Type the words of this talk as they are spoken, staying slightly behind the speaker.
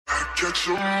Catch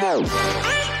 'em all.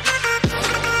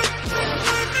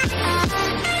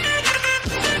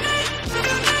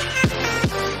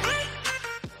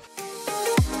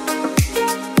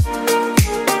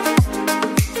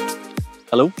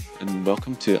 Hello and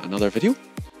welcome to another video.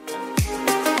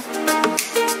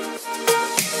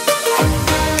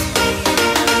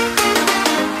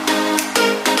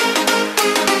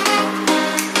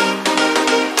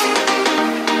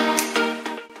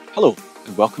 Hello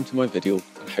and welcome to my video on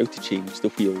how to change the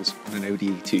wheels on an Audi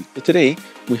A2. So today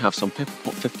we have some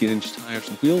 15-inch tyres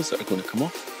and wheels that are going to come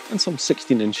off and some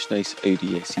 16-inch nice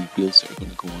Audi SE wheels that are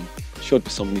going to go on, shod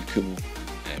with some new cool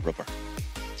rubber.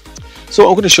 So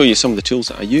I'm going to show you some of the tools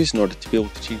that I use in order to be able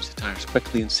to change the tyres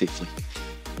quickly and safely.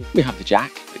 We have the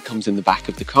jack that comes in the back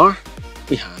of the car.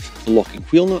 We have the locking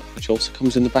wheel nut, which also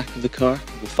comes in the back of the car.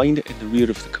 We'll find it in the rear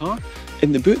of the car.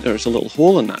 In the boot there's a little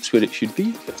hole and that's where it should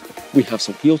be. We have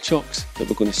some wheel chocks that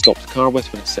we're going to stop the car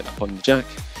with when it's sitting up on the jack.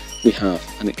 We have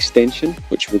an extension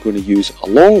which we're going to use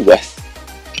along with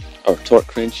our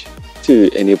torque wrench to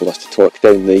enable us to torque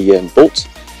down the bolts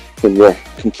when we're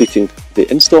completing the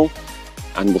install.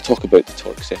 And we'll talk about the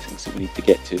torque settings that we need to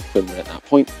get to when we're at that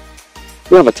point.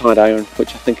 We have a tire iron,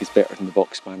 which I think is better than the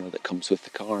box spanner that comes with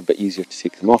the car, a bit easier to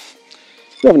take them off.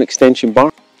 We have an extension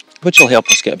bar, which will help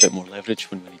us get a bit more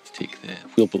leverage when we need to take the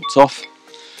wheel bolts off.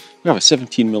 We have a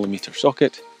 17mm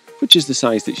socket, which is the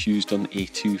size that's used on the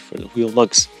A2 for the wheel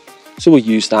lugs. So we'll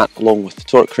use that along with the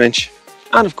torque wrench.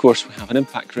 And of course we have an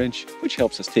impact wrench, which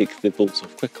helps us take the bolts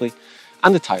off quickly,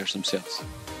 and the tyres themselves.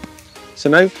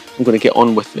 So now I'm going to get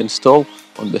on with the install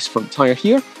on this front tyre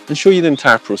here and show you the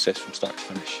entire process from start to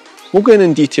finish. We'll go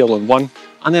in detail on one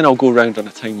and then I'll go around on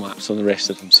a time lapse on the rest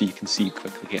of them so you can see it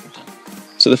quickly getting done.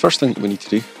 So the first thing that we need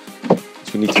to do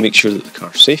is we need to make sure that the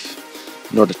car is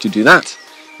safe. In order to do that,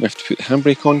 we have to put the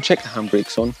handbrake on, check the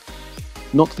handbrakes on,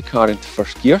 knock the car into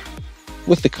first gear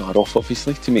with the car off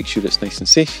obviously to make sure it's nice and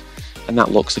safe, and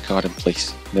that locks the car in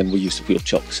place. And then we'll use the wheel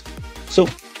chocks. So,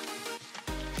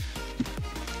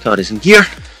 car is in gear.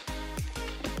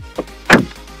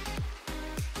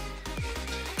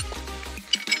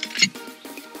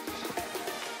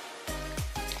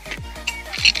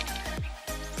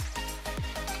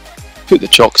 Put the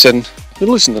chocks in, we'll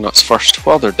loosen the nuts first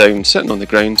while they're down, sitting on the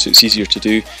ground so it's easier to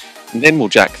do, and then we'll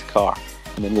jack the car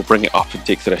and then we'll bring it up and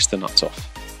take the rest of the nuts off.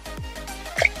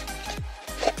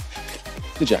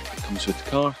 The jack that comes with the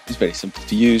car is very simple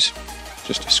to use,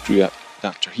 just a screw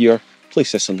adapter here,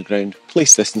 place this on the ground,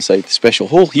 place this inside the special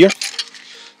hole here.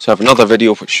 So I have another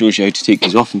video which shows you how to take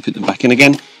these off and put them back in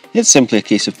again. It's simply a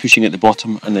case of pushing at the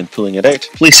bottom and then pulling it out.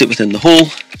 Place it within the hole,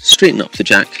 straighten up the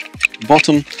jack at the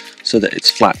bottom so that it's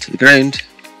flat to the ground.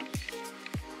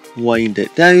 Wind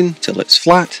it down till it's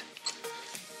flat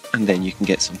and then you can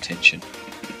get some tension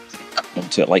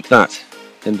onto it like that.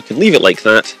 Then we can leave it like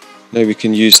that. Now we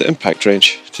can use the impact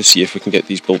wrench to see if we can get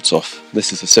these bolts off.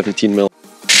 This is a 17mm.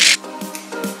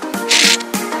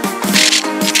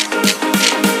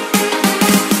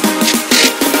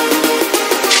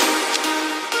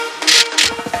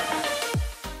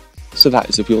 So that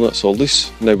is the wheel nuts all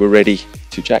loose. Now we're ready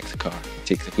to jack the car and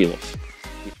take the wheel off.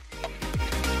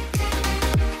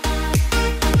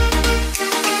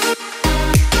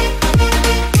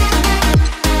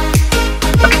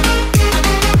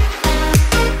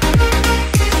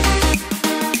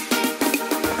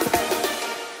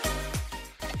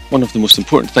 One of the most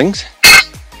important things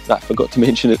that I forgot to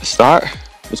mention at the start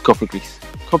was copper grease.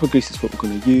 Copper grease is what we're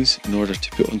going to use in order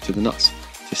to put onto the nuts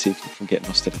to save them from getting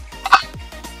rusted in.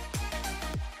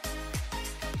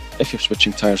 If you're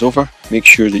switching tyres over, make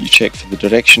sure that you check for the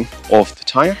direction of the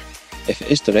tyre. If it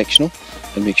is directional,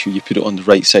 then make sure you put it on the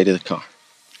right side of the car.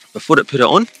 Before I put it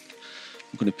on,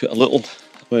 I'm going to put a little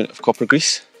amount of copper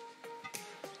grease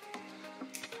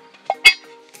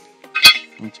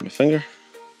onto my finger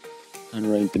and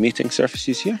around the mating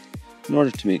surfaces here in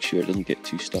order to make sure it doesn't get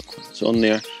too stuck when it's on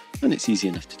there and it's easy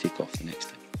enough to take off the next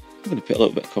time. I'm going to put a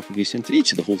little bit of copper grease into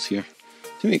each of the holes here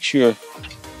to make sure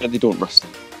that they don't rust in.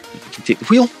 I can take the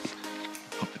wheel,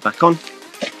 pop it back on,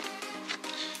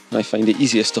 and I find it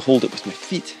easiest to hold it with my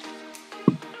feet.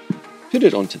 Put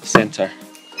it onto the centre,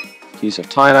 use our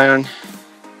tire iron,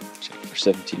 check for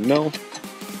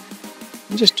 17mm,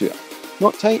 and just do it.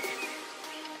 Not tight,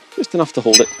 just enough to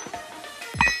hold it,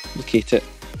 locate it.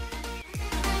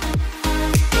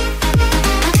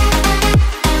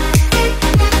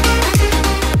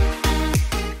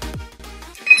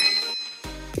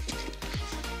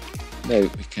 Now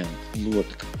we can lower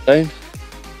the car down.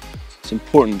 It's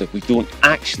important that we don't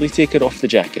actually take it off the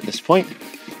jack at this point,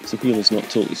 because the wheel is not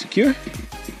totally secure.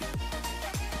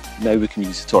 Now we can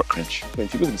use the torque wrench. We're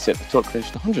going to set the torque wrench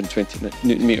to 120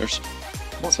 Newton meters.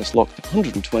 Once that's locked at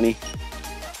 120,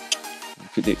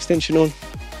 put the extension on,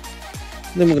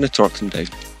 and then we're going to torque them down.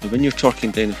 Now when you're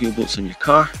torquing down the wheel bolts on your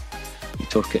car, you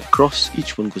torque it across,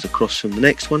 each one goes across from the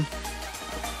next one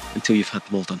until you've had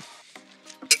them all done.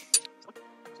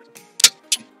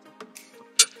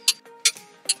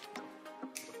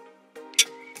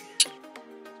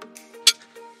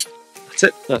 That's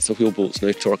it, that's the wheel bolts now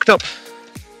torqued up.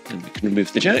 And we can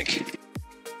remove the jack.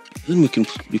 Then we can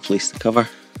replace the cover.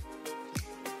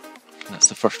 And that's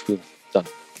the first wheel done.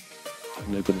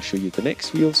 I'm now going to show you the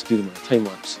next wheels, do them on a time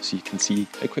lapse so you can see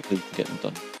how quickly you can get them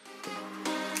done.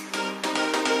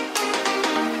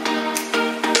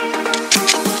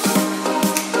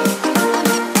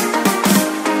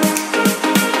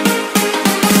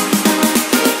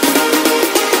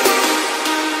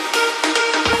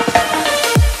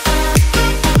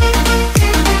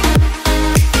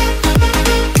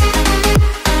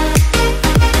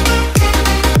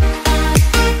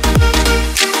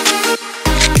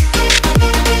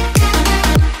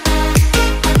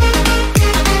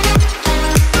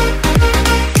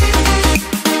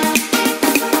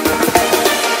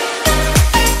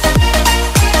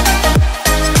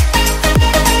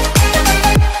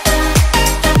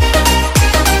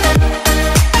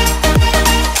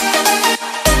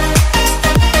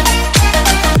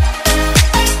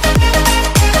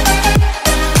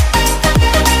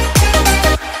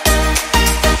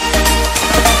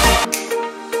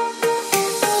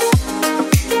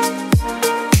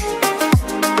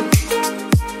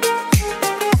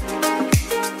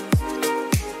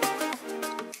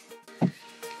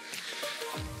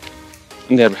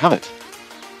 And there we have it.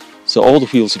 So all the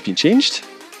wheels have been changed,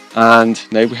 and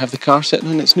now we have the car sitting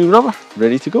on its new rubber,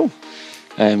 ready to go.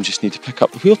 Just need to pick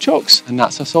up the wheel chocks, and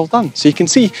that's us all done. So you can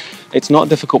see, it's not a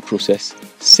difficult process.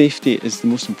 Safety is the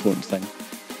most important thing.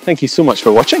 Thank you so much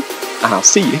for watching, and I'll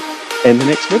see you in the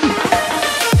next video.